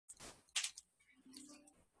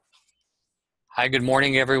Hi, good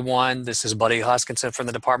morning, everyone. This is Buddy Hoskinson from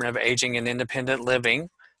the Department of Aging and Independent Living.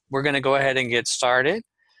 We're going to go ahead and get started.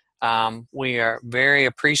 We are very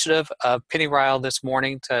appreciative of Penny Ryle this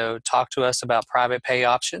morning to talk to us about private pay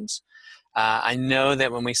options. I know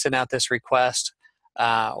that when we sent out this request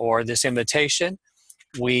or this invitation,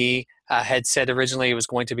 we had said originally it was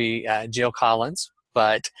going to be Jill Collins,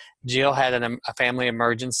 but Jill had a family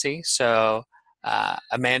emergency, so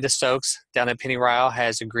Amanda Stokes down at Penny Ryle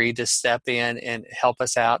has agreed to step in and help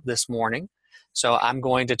us out this morning. So I'm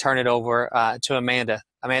going to turn it over to Amanda.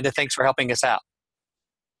 Amanda, thanks for helping us out.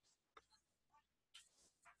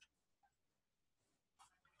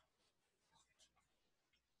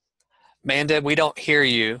 Amanda, we don't hear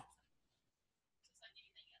you.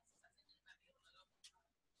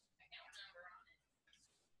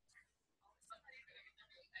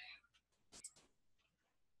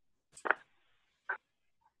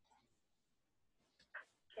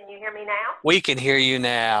 Can you hear me now? We can hear you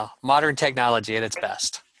now. Modern technology at its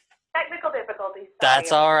best. Technical difficulties. That's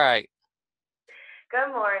all right. Good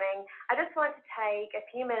morning. I just want to take a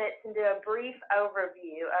few minutes and do a brief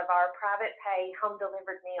overview of our private pay home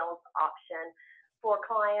delivered meals option for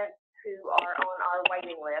clients who are on our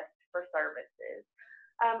waiting list for services.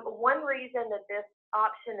 One reason that this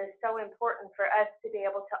option is so important for us to be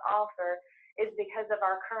able to offer is because of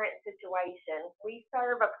our current situation. We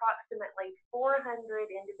serve approximately 400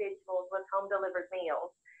 individuals with home delivered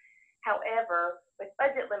meals. However, with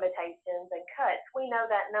budget limitations and cuts, we know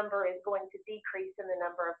that number is going to decrease in the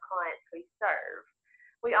number of clients we serve.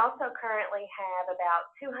 We also currently have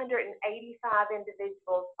about 285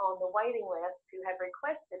 individuals on the waiting list who have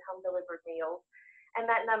requested home delivered meals, and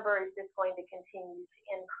that number is just going to continue to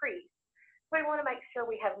increase. We want to make sure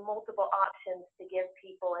we have multiple options to give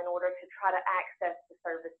people in order to try to access the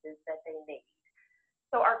services that they need.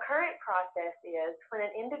 So our current process is when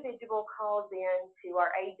an individual calls in to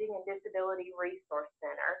our Aging and Disability Resource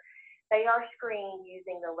Center, they are screened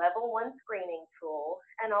using the Level 1 screening tool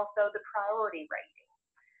and also the priority rating.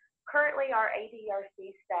 Currently, our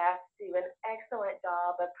ADRC staff do an excellent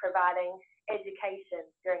job of providing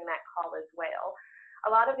education during that call as well. A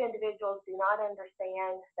lot of individuals do not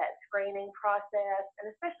understand that screening process, and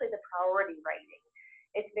especially the priority rating.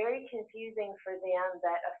 It's very confusing for them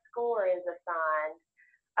that a score is assigned.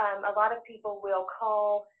 A lot of people will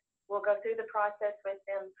call, we'll go through the process with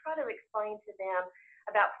them, try to explain to them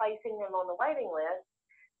about placing them on the waiting list,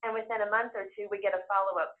 and within a month or two, we get a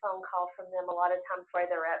follow-up phone call from them a lot of times where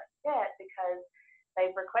they're upset because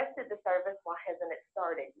they've requested the service, why hasn't it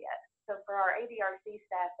started yet? So for our ADRC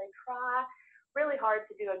staff, they try really hard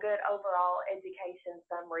to do a good overall education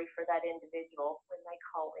summary for that individual when they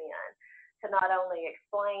call in, to not only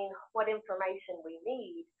explain what information we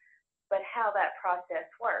need, but how that process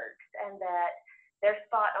works, and that their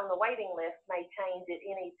spot on the waiting list may change at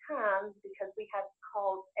any time because we have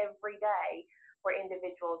calls every day where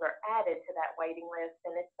individuals are added to that waiting list,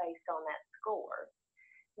 and it's based on that score.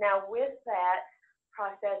 Now, with that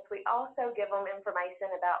process, we also give them information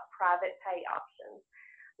about private pay options.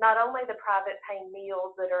 Not only the private pay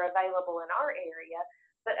meals that are available in our area,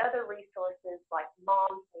 but other resources like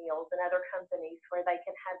Mom's Meals and other companies where they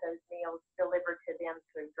can have those meals delivered to them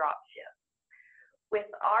through dropship. With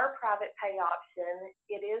our private pay option,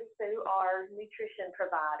 it is through our nutrition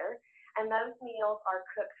provider, and those meals are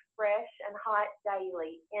cooked fresh and hot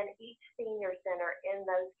daily in each senior center in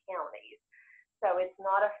those counties. So it's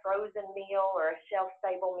not a frozen meal or a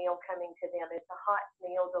shelf-stable meal coming to them. It's a hot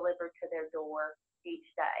meal delivered to their door each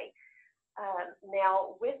day.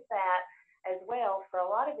 Now, with that as well, for a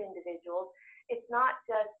lot of individuals, it's not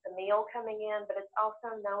just the meal coming in, but it's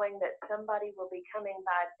also knowing that somebody will be coming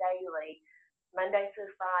by daily, Monday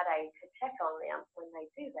through Friday, to check on them when they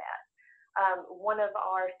do that. One of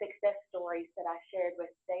our success stories that I shared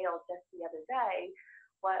with Dale just the other day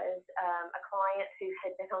was a client who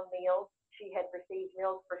had been on meals. She had received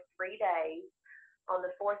meals for 3 days. On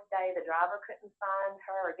the 4th day, the driver couldn't find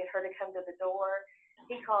her or get her to come to the door.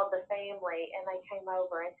 He called the family, and they came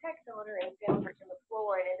over and checked on her and found her on the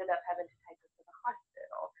floor and ended up having to take her to the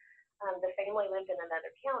hospital. The family lived in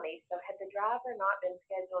another county, so had the driver not been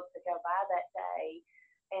scheduled to go by that day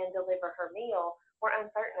and deliver her meal, we're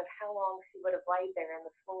uncertain of how long she would have laid there on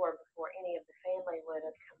the floor before any of the family would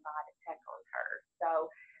have come by to check on her. So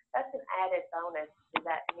that's an added bonus to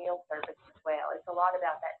that meal service as well. It's a lot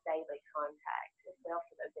about that daily contact as well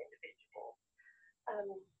for those individuals.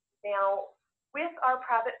 Now, with our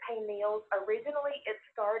private pay meals, originally it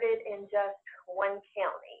started in just one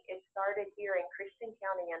county. It started here in Christian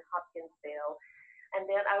County and Hopkinsville, and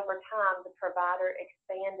then over time the provider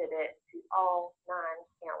expanded it to all 9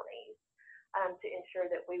 counties. to ensure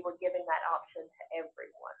that we were giving that option to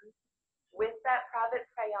everyone. With that private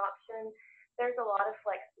pay option, there's a lot of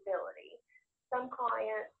flexibility. Some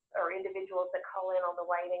clients or individuals that call in on the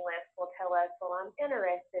waiting list will tell us, well, I'm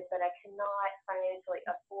interested, but I cannot financially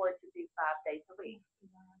afford to do 5 days a week.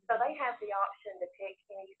 So they have the option to pick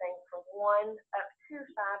anything from 1 up to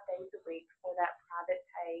 5 days a week for that private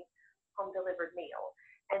pay home delivered meal.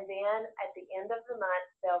 And then at the end of the month,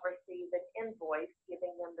 they'll receive an invoice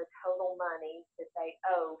giving them the total money that they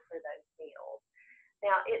owe for those meals.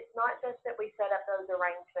 Now, it's not just that we set up those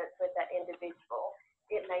arrangements with that individual.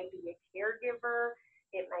 It may be a caregiver.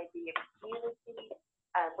 It may be a community.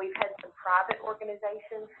 We've had some private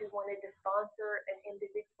organizations who wanted to sponsor an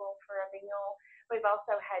individual for a meal. We've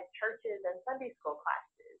also had churches and Sunday school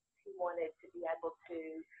classes who wanted to be able to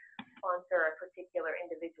sponsor a particular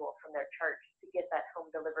individual from their church to get that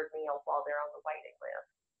home delivered meal while they're on the waiting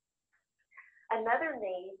list. Another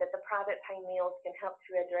need that the private pay meals can help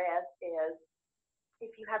to address is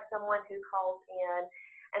if you have someone who calls in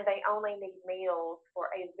and they only need meals for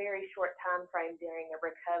a very short time frame during a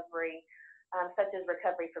recovery, such as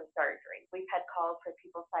recovery from surgery. We've had calls where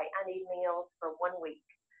people say, I need meals for 1 week,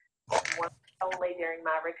 only during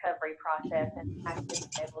my recovery process, and I should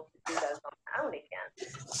be able to do those on my own again.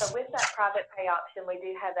 So with that private pay option, we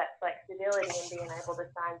do have that flexibility in being able to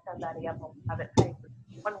sign somebody up on private pay for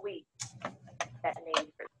 1 week that need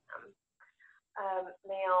for them.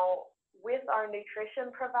 Now, with our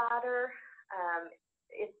nutrition provider,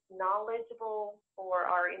 it's knowledgeable for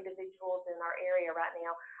our individuals in our area right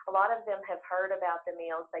now. A lot of them have heard about the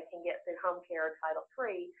meals they can get through Homecare or Title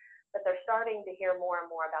III, but they're starting to hear more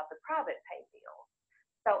and more about the private pay meals.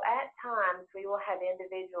 So at times, we will have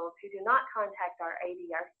individuals who do not contact our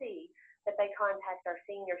ADRC, but they contact our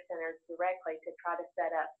senior centers directly to try to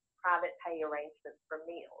set up private pay arrangements for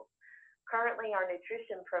meals. Currently, our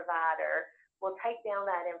nutrition provider will take down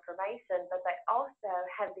that information, but they also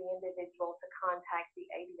have the individual to contact the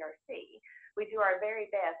ADRC. We do our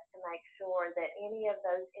very best to make sure that any of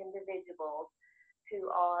those individuals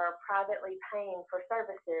who are privately paying for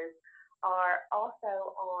services are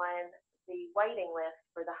also on the waiting list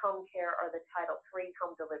for the home care or the Title III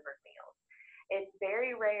home delivered meals. It's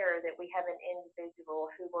very rare that we have an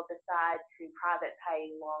individual who will decide to private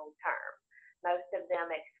pay long term. Most of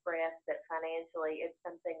them express that financially it's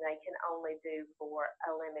something they can only do for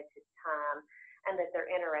a limited time and that they're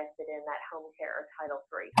interested in that home care or Title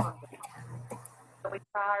III home delivery. So we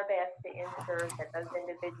try our best to ensure that those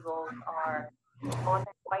individuals are on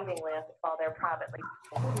that waiting list while they're privately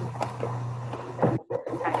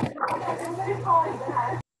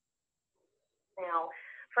now,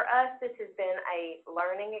 for us, this has been a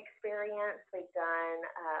learning experience. We've done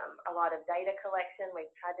a lot of data collection. We've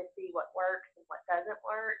tried to see what works and what doesn't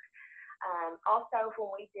work. Also, when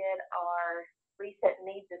we did our recent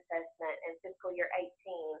needs assessment in fiscal year 18,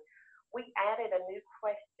 we added a new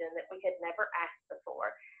question that we had never asked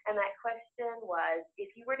before. And that question was,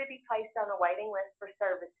 if you were to be placed on a waiting list for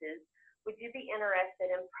services, would you be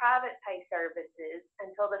interested in private pay services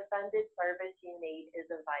until the funded service you need is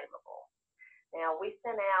available? Now, we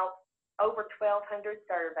sent out over 1,200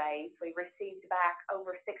 surveys. We received back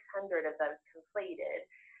over 600 of those completed.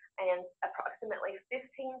 And approximately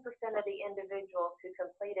 15% of the individuals who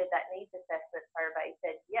completed that needs assessment survey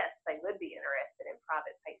said, yes, they would be interested in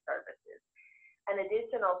private pay services. An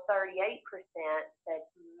additional 38% said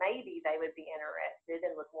maybe they would be interested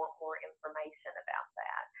and would want more information about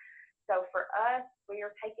that. So for us, we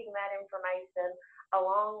are taking that information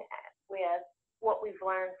along with what we've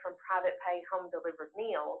learned from private pay home delivered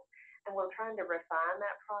meals, and we're trying to refine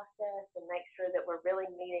that process and make sure that we're really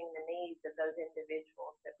meeting the needs of those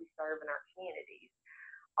individuals that we serve in our communities.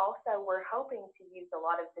 Also, we're hoping to use a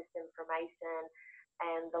lot of this information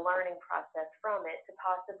and the learning process from it to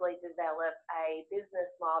possibly develop a business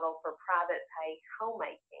model for private pay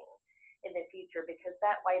homemaking in the future, because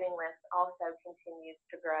that waiting list also continues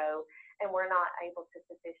to grow, and we're not able to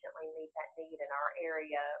sufficiently meet that need in our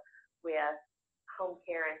area with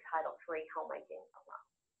Homecare and Title III homemaking alone.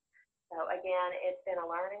 So again, it's been a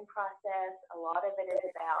learning process. A lot of it is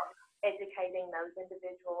about educating those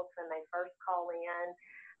individuals when they first call in,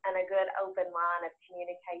 and a good open line of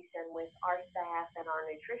communication with our staff and our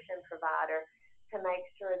nutrition provider to make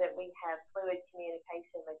sure that we have fluid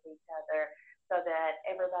communication with each other so that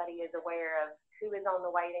everybody is aware of who is on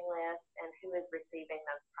the waiting list and who is receiving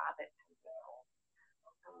those private meals.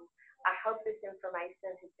 I hope this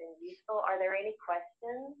information has been useful. Are there any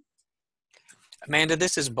questions? Amanda,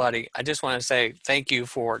 this is Buddy. I just want to say thank you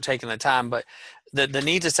for taking the time, but the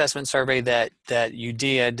needs assessment survey that you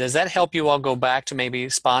did, does that help you all go back to maybe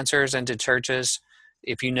sponsors and to churches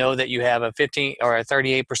If you know that you have a 15 or a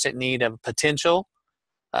 38% need of potential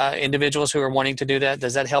individuals who are wanting to do that,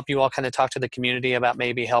 does that help you all kind of talk to the community about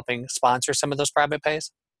maybe helping sponsor some of those private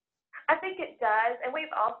pays? I think it does, and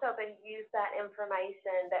we've also been used that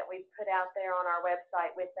information that we've put out there on our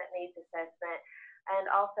website with that needs assessment,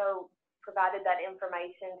 and also provided that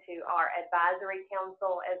information to our advisory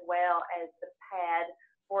council as well as the PAD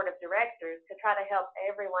board of directors to try to help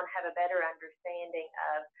everyone have a better understanding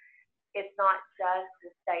of it's not just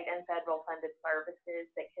the state and federal funded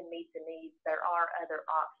services that can meet the needs. There are other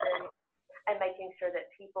options, and making sure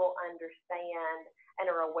that people understand and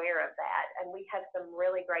are aware of that. And we have some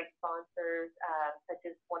really great sponsors, such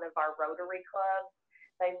as one of our Rotary clubs.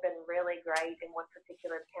 They've been really great in one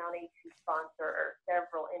particular county to sponsor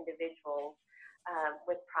several individuals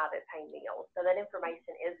with private pay meals. So that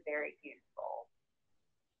information is very useful.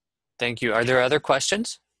 Thank you. Are there other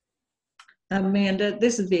questions? Amanda,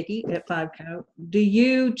 this is Vicki at Five Co. Do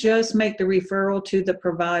you just make the referral to the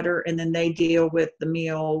provider and then they deal with the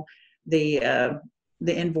meal, the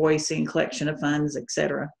invoicing, collection of funds,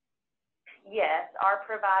 etc.? Yes, our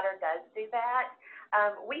provider does do that.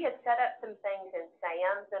 We had set up some things in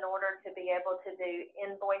SAMS in order to be able to do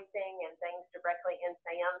invoicing and things directly in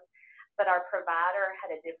SAMS, but our provider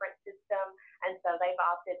had a different system, and so they've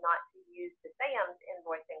opted not to use the SAMS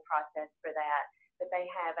invoicing process for that, but they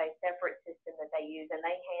have a separate system that they use, and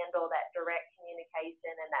they handle that direct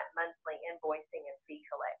communication and that monthly invoicing and fee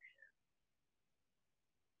collection.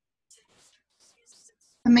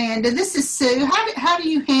 Amanda, this is Sue. How do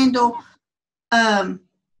you handle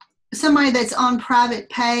somebody that's on private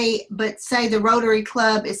pay, but say the Rotary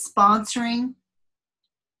Club is sponsoring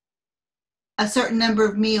a certain number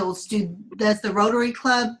of meals? Does the Rotary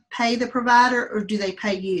Club pay the provider, or do they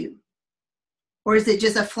pay you? Or is it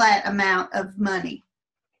just a flat amount of money?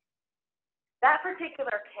 That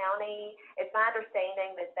particular county, it's my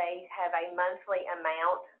understanding that they have a monthly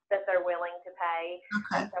amount that they're willing to pay.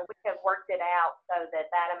 Okay. So we have worked it out so that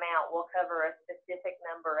that amount will cover a specific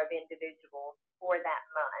number of individuals for that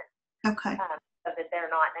month. Okay. So that they're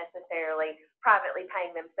not necessarily privately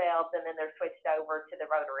paying themselves and then they're switched over to the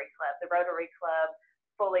Rotary Club. The Rotary Club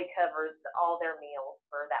fully covers all their meals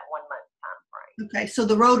for that 1 month time frame. Okay, so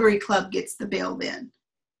the Rotary Club gets the bill then?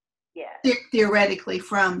 Yes. Theoretically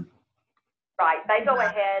from... Right. They go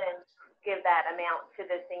ahead and give that amount to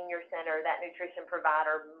the senior center, that nutrition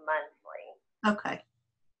provider, monthly. Okay.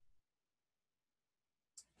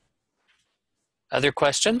 Other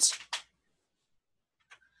questions?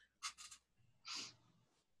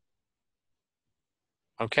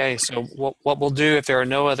 Okay, so what we'll do, if there are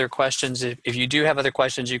no other questions, if you do have other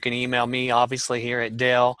questions, you can email me, obviously, here at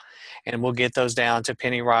Dell, and we'll get those down to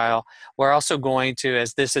Penny Ryle. We're also going to,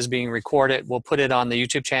 as this is being recorded, we'll put it on the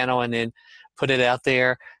YouTube channel and then put it out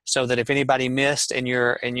there so that if anybody missed in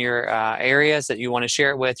your areas that you want to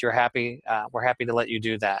share it with, we're happy to let you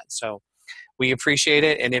do that. So we appreciate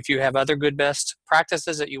it, and if you have other good best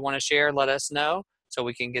practices that you want to share, let us know so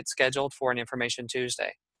we can get scheduled for an Information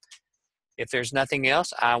Tuesday. If there's nothing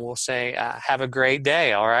else, I will say have a great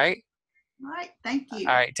day, all right? All right, thank you.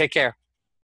 All right, take care.